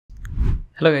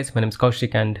Hello guys, my name is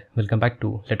Koushik and welcome back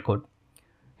to LetCode.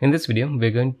 In this video, we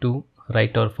are going to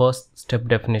write our first step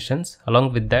definitions.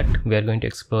 Along with that, we are going to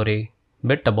explore a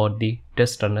bit about the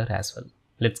test runner as well.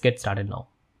 Let's get started now.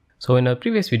 So in our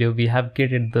previous video, we have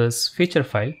created this feature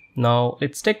file. Now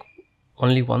let's take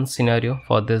only one scenario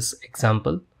for this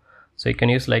example. So you can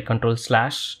use like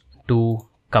Ctrl/ to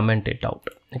comment it out.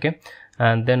 Okay.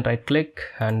 And then right click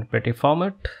and pretty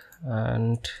format,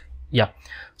 and yeah,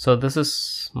 so this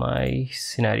is my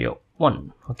scenario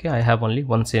 1. Okay, I have only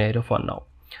one scenario for now.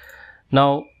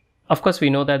 Now of course we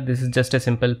know that this is just a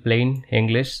simple plain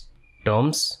English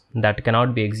terms that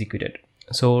cannot be executed.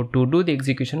 So to do the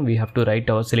execution, we have to write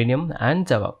our Selenium and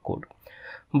Java code.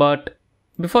 But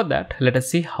before that, let us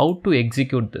see how to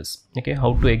execute this. Okay,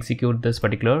 how to execute this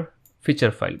particular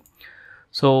feature file.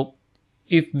 So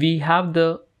if we have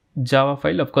the Java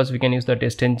file, of course we can use the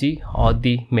TestNG or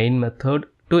the main method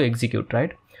to execute,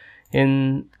 right?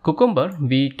 In Cucumber,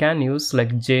 we can use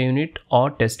like JUnit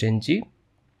or TestNG.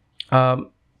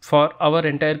 For our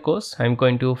entire course, I'm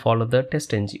going to follow the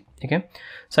TestNG. Okay,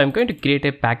 so I'm going to create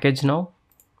a package now.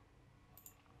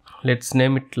 Let's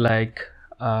name it like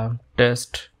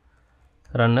test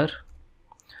runner,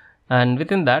 and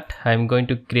within that I'm going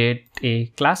to create a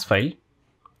class file,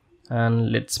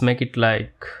 and let's make it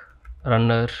like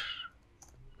runner.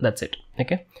 That's it.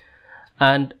 Okay,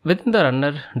 and within the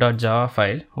runner.java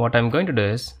file, what I'm going to do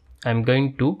is I'm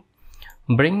going to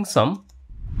bring some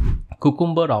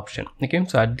Cucumber option. Okay,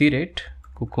 so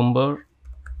 @cucumber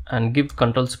and give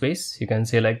control space. You can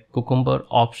say like Cucumber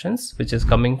options, which is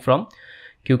coming from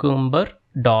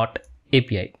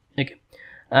cucumber.api. Okay,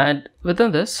 and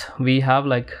within this we have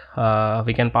like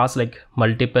we can pass like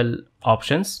multiple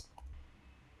options,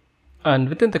 and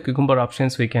within the Cucumber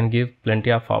options we can give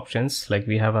plenty of options, like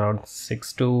we have around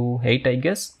 6 to 8 I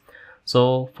guess.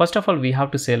 So first of all, we have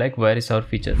to say like where is our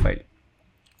feature file.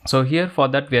 So here for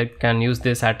that we can use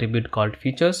this attribute called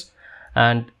features,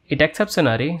 and it accepts an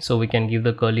array, so we can give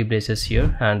the curly braces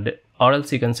here, and or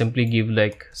else you can simply give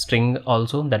like string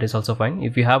also, that is also fine.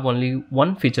 If you have only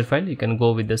one feature file, you can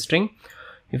go with the string.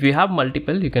 If you have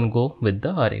multiple, you can go with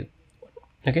the array.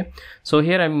 Okay, so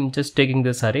here I'm just taking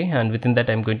this array, and within that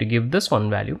I'm going to give this one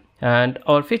value, and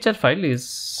our feature file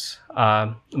is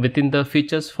within the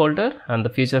features folder, and the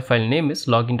feature file name is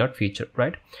login.feature,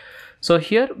 right? So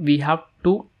here we have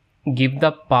to give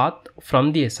the path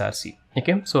from the src.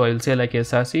 Okay, so I'll say like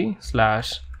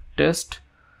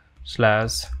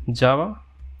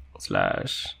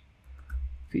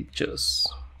src/test/java/features.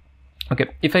 Okay,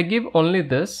 if I give only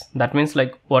this, that means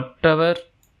like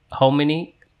how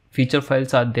many feature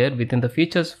files are there within the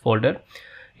features folder,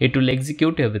 it will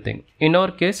execute everything. In our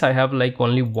case, I have like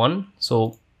only one,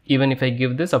 so even if I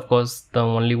give this, of course the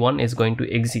only one is going to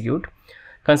execute.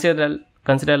 Consider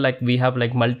like we have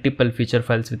like multiple feature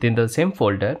files within the same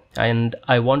folder, and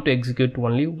I want to execute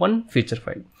only one feature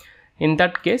file. In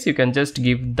that case, you can just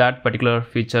give that particular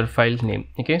feature file name.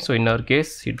 Okay, so in our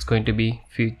case it's going to be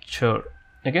feature.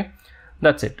 Okay,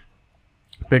 that's it,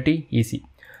 pretty easy.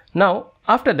 Now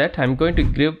after that, I'm going to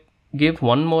give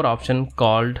one more option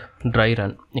called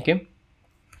DryRun. Okay,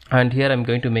 and here I'm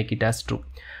going to make it as true.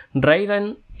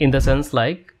 DryRun in the sense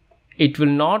like it will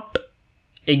not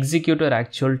execute our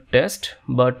actual test,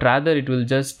 but rather it will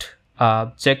just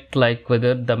check like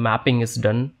whether the mapping is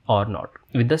done or not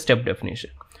with the step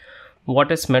definition.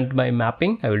 What is meant by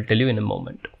mapping, I will tell you in a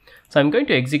moment. So I'm going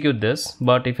to execute this,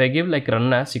 but if I give like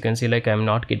run as, you can see like I'm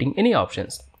not getting any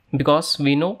options, because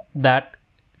we know that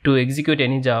to execute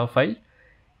any Java file,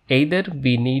 either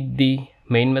we need the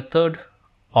main method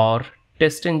or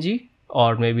TestNG,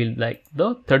 or maybe like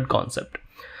the third concept.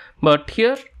 But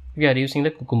here we are using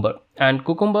the Cucumber, and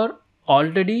Cucumber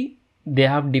already they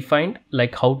have defined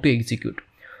like how to execute.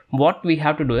 What we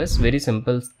have to do is very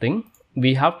simple thing.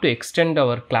 We have to extend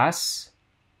our class,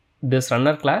 this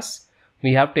runner class,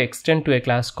 we have to extend to a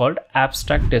class called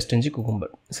abstract TestNG Cucumber.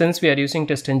 Since we are using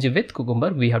TestNG with Cucumber,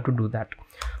 we have to do that.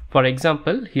 For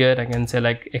example, here I can say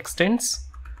like extends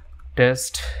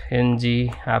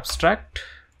TestNG abstract,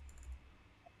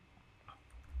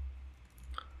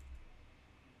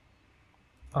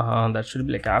 that should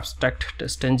be like abstract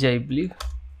TestNG, I believe.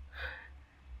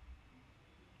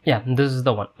 Yeah, this is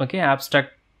the one. Okay,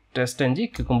 abstract TestNG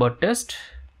Cucumber test,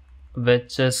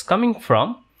 which is coming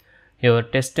from your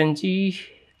TestNG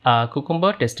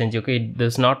Cucumber TestNG. Okay,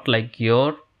 this is not like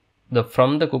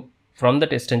from the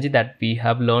TestNG that we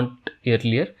have learned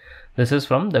earlier. This is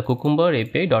from the Cucumber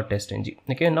API.TestNG.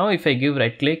 Okay, now if I give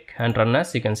right click and run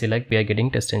as, you can see like we are getting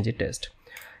TestNG test.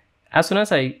 As soon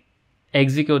as I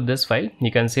execute this file,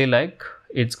 you can see like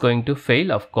it's going to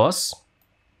fail, of course.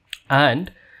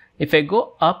 And if I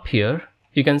go up here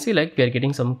you can see like we are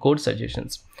getting some code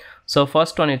suggestions. So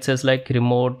first one, it says like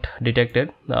remote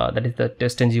detected, that is the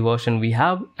TestNG version we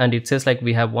have, and it says like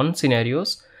we have 1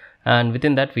 scenarios, and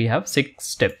within that we have 6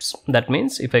 steps. That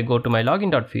means if I go to my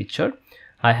login.feature,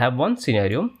 I have 1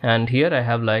 scenario, and here I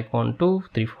have like 1 2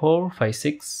 3 4 5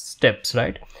 6 steps,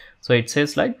 right? So it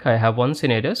says like I have 1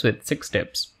 scenarios with 6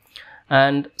 steps,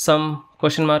 and some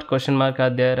question mark are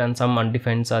there, and some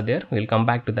undefineds are there. We'll come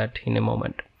back to that in a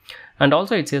moment. And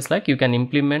also it says like you can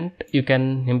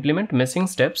implement missing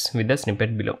steps with the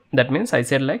snippet below. That means I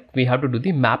said like we have to do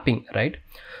the mapping, right?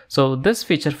 So this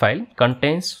feature file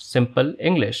contains simple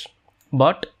English,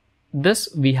 but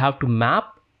this we have to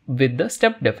map with the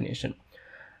step definition.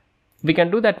 We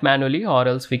can do that manually, or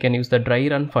else we can use the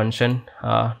DryRun function,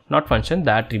 not function,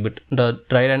 the attribute, the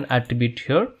DryRun attribute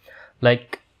here.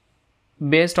 Like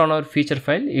based on our feature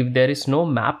file, if there is no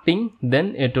mapping,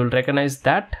 then it will recognize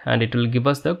that and it will give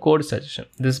us the code suggestion.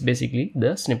 This is basically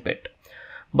the snippet.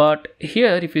 But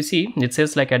here if you see, it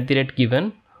says like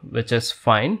 @given, which is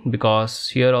fine, because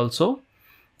here also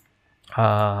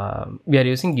we are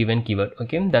using given keyword.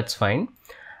 Okay, that's fine.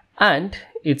 And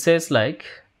it says like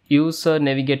user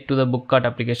navigate to the book cart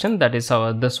application, that is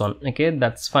our this one. Okay,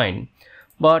 that's fine.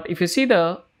 But if you see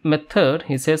the method,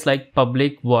 it says like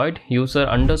public void user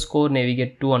underscore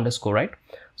navigate to underscore, right?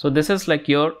 So this is like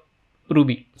your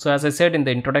Ruby. So as I said in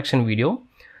the introduction video,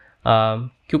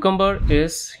 Cucumber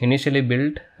is initially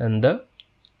built in the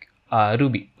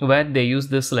Ruby, where they use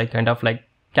this like kind of like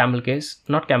camel case,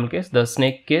 not camel case, the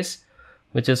snake case,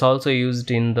 which is also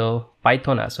used in the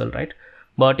Python as well, right?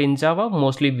 But in Java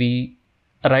mostly we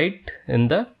write in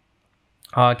the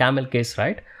camel case,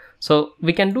 right? So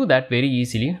we can do that very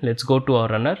easily. Let's go to our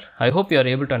runner. I hope you are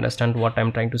able to understand what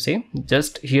I'm trying to say.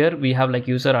 Just here we have like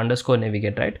user underscore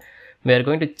navigate, right? We are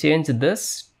going to change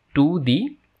this to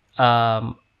the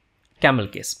camel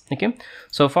case. Okay,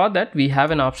 so for that we have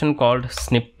an option called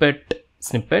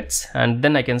snippets, and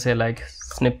then I can say like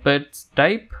snippets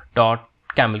type dot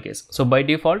camel case. So by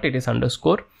default it is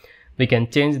underscore. We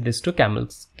can change this to camel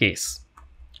case.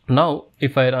 Now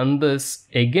if I run this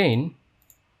again,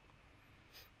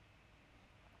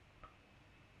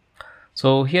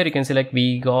 so here you can see like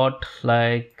we got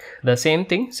like the same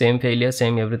thing, same failure,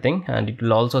 same everything, and it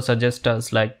will also suggest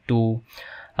us like to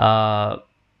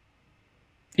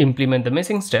implement the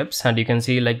missing steps. And you can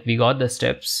see like we got the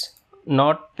steps,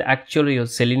 not actually your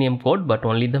Selenium code, but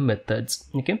only the methods.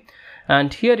 Okay,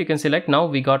 and here you can see like now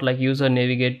we got like user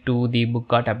navigate to the book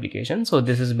cart application. So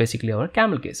this is basically our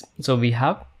camel case. So we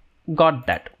have got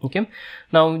that. Okay,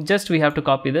 now just we have to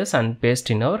copy this and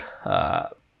paste in our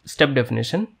step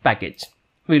definition package.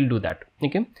 We'll do that.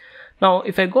 Okay, now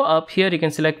if I go up here, you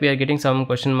can see like we are getting some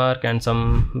question mark and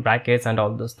some brackets and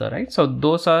all those stuff, right? So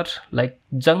those are like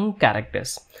junk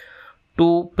characters.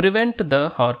 To prevent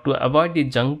the or to avoid the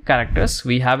junk characters,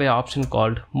 we have an option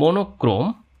called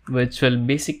Monochrome, which will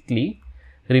basically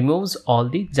removes all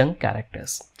the junk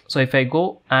characters. So if I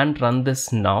go and run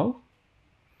this now,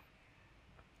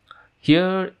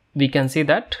 here we can see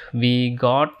that we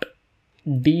got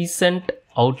decent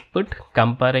output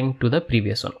comparing to the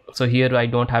previous one. So here I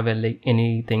don't have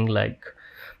anything like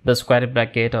the square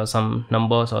bracket or some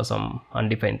numbers or some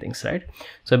undefined things, right?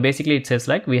 So basically it says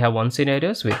like we have 1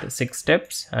 scenarios with 6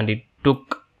 steps, and it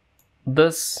took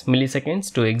this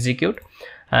milliseconds to execute.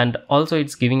 And also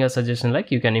it's giving a suggestion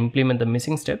like you can implement the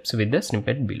missing steps with the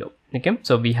snippet below. Okay,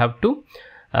 so we have to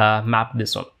map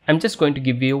this one. I'm just going to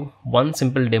give you one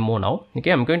simple demo now.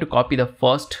 Okay, I'm going to copy the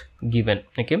first given.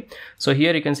 Okay, so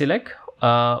here you can see like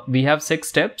we have 6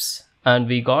 steps and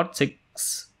we got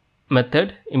 6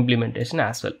 method implementation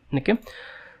as well. Okay,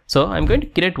 so I'm going to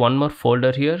create one more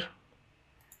folder here,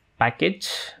 package,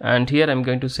 and here I'm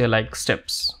going to say like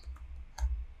steps,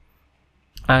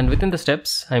 and within the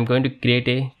steps I'm going to create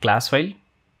a class file,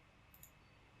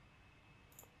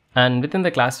 and within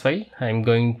the class file I'm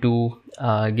going to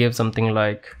give something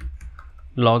like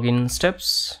login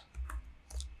steps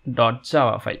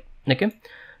 .java file. Okay,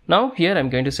 now here I'm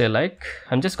going to say like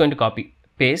I'm just going to copy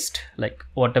paste like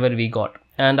whatever we got,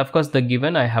 and of course the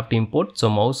given I have to import. So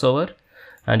mouse over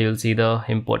and you'll see the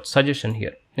import suggestion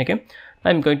here. Okay,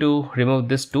 I'm going to remove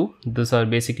this too. These are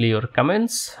basically your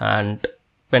comments and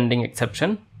pending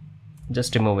exception,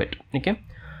 just remove it. Okay,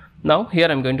 now here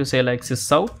I'm going to say like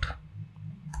sysout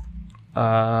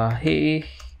hey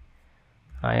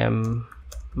I am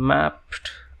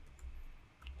mapped.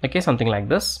 Okay, something like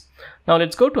this. Now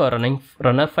let's go to our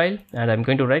runner file, and I'm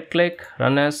going to right click,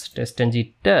 run as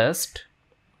TestNG test,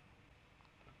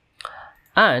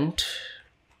 and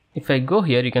if I go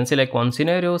here you can see like 1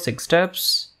 scenario, 6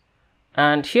 steps,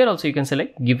 And here also you can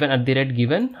select given at the rate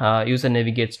given, user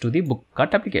navigates to the book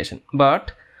cart application.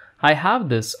 But I have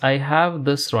this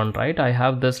run, right? I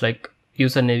have this like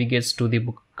user navigates to the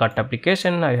book cart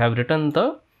application. I have written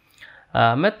the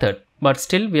method, but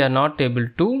still we are not able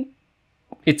to,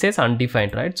 it says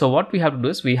undefined, right? So what we have to do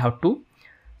is we have to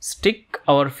stick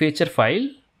our feature file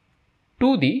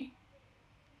to the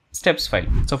steps file.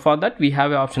 So for that we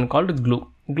have an option called glue.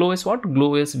 Glue is what?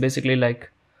 Glue is basically like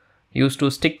used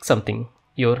to stick something,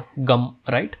 your gum,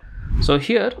 right? So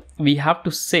here we have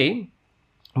to say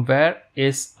where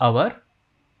is our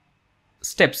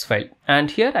steps file, and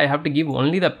here I have to give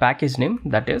only the package name,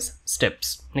 that is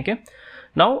steps. Okay,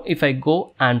 now if I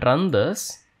go and run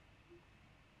this,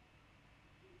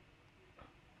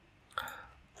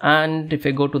 and if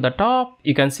I go to the top,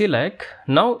 you can see like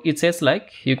now it says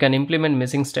like you can implement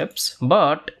missing steps,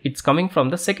 but it's coming from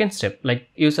the second step. Like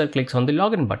user clicks on the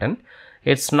login button,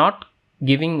 it's not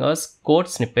giving us code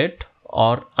snippet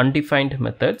or undefined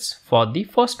methods for the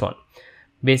first one.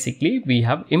 Basically we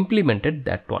have implemented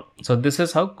that one. So this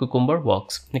is how Cucumber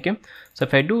works. Okay, so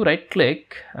if I do right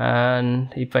click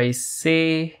and if I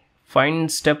say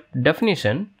find step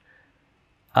definition,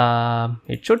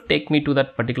 it should take me to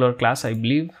that particular class, I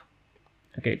believe.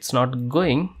 Okay, it's not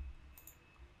going.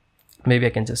 Maybe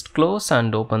I can just close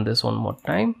and open this one more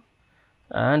time,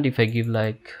 and if I give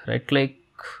like right click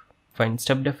find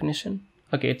step definition,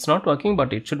 okay, it's not working,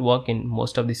 but it should work in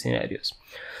most of the scenarios.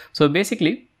 So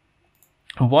basically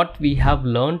what we have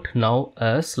learned now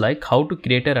is like how to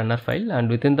create a runner file, and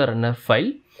within the runner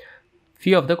file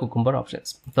few of the Cucumber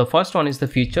options. The first one is the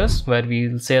features, where we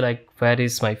will say like where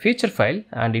is my feature file,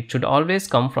 and it should always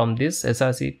come from this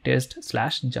src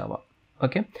test/java.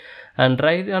 Okay, and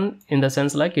DryRun in the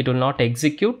sense like it will not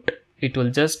execute, it will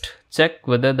just check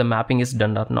whether the mapping is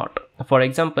done or not. For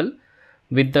example,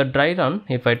 with the DryRun,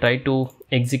 if I try to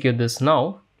execute this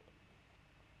now,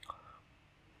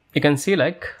 you can see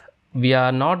like we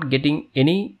are not getting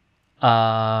any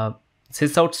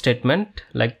sysout statement.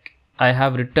 Like I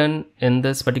have written in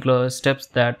this particular steps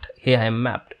that hey, I am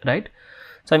mapped, right?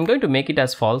 So I'm going to make it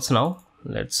as false now.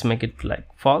 Let's make it like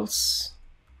false,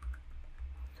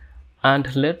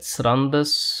 and let's run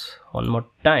this one more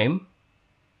time.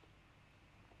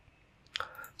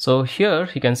 So here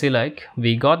you can see like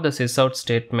we got the sysout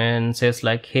statement says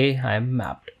like hey, I am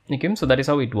mapped. Okay, so that is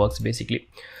how it works basically.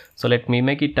 So let me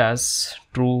make it as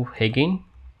true again.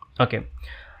 Okay,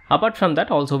 apart from that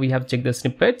also we have checked the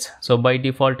snippets. So by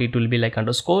default it will be like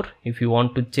underscore. If you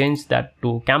want to change that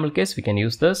to camel case, we can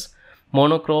use this.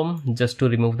 Monochrome just to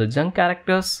remove the junk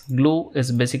characters. Glue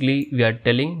is basically we are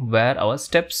telling where our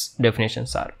steps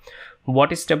definitions are.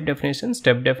 What is step definition?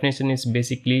 Step definition is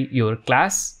basically your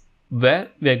class where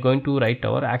we are going to write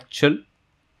our actual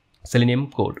Selenium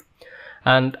code.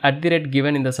 And at the rate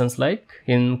given in the sense like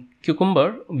in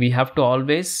Cucumber we have to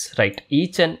always write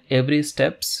each and every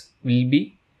steps will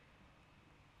be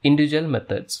individual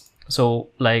methods. So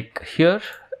like here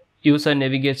user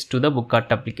navigates to the book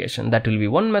cart application, that will be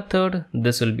one method,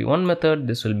 this will be one method,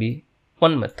 this will be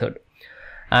one method,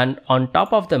 and on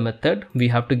top of the method we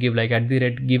have to give like at the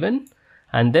rate given,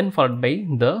 and then followed by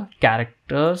the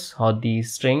characters or the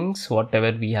strings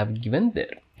whatever we have given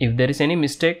there. If there is any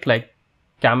mistake like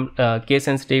case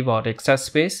sensitive or extra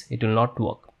space, it will not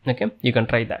work. Okay, you can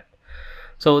try that.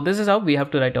 So this is how we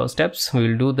have to write our steps. We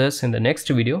will do this in the next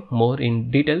video more in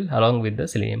detail along with the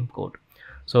Selenium code.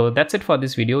 So that's it for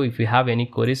this video. If you have any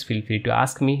queries, feel free to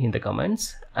ask me in the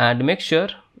comments, and make sure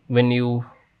when you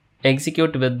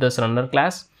execute with this runner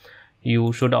class,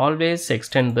 you should always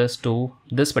extend this to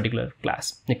this particular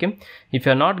class. Okay, if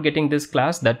you're not getting this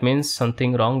class, that means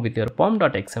something wrong with your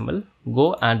pom.xml.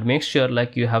 Go and make sure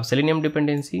like you have Selenium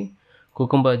dependency,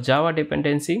 Cucumber Java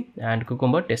dependency, and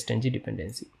Cucumber TestNG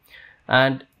dependency.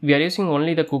 And we are using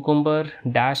only the Cucumber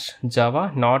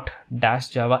 -java, not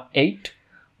 -java 8,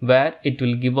 where it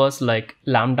will give us like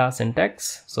lambda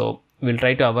syntax. So we'll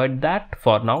try to avoid that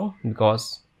for now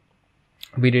because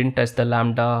we didn't test the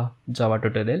lambda Java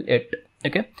tutorial yet.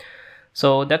 Okay,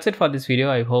 so that's it for this video.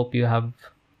 I hope you have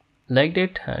liked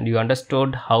it and you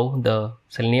understood how the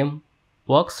Selenium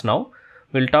works. Now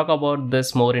we'll talk about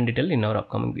this more in detail in our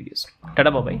upcoming videos.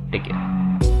 Tada, bye bye, take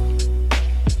care.